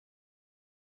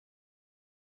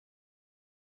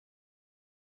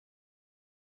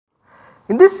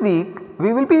In this week,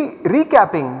 we will be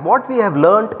recapping what we have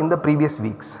learnt in the previous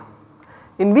weeks.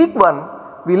 In week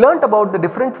 1, we learnt about the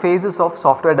different phases of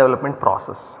software development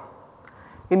process.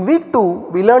 In week 2,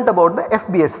 we learnt about the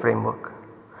FBS framework.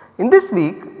 In this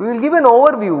week, we will give an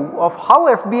overview of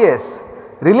how FBS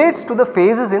relates to the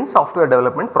phases in software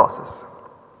development process.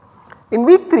 In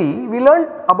week 3, we learnt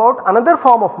about another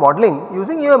form of modeling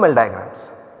using UML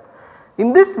diagrams.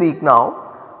 In this week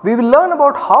now, we will learn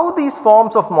about how these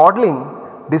forms of modeling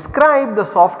describe the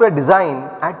software design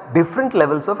at different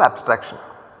levels of abstraction.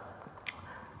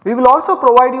 We will also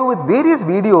provide you with various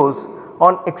videos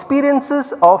on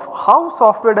experiences of how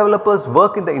software developers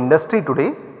work in the industry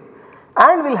today,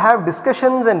 and we will have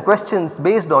discussions and questions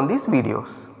based on these videos.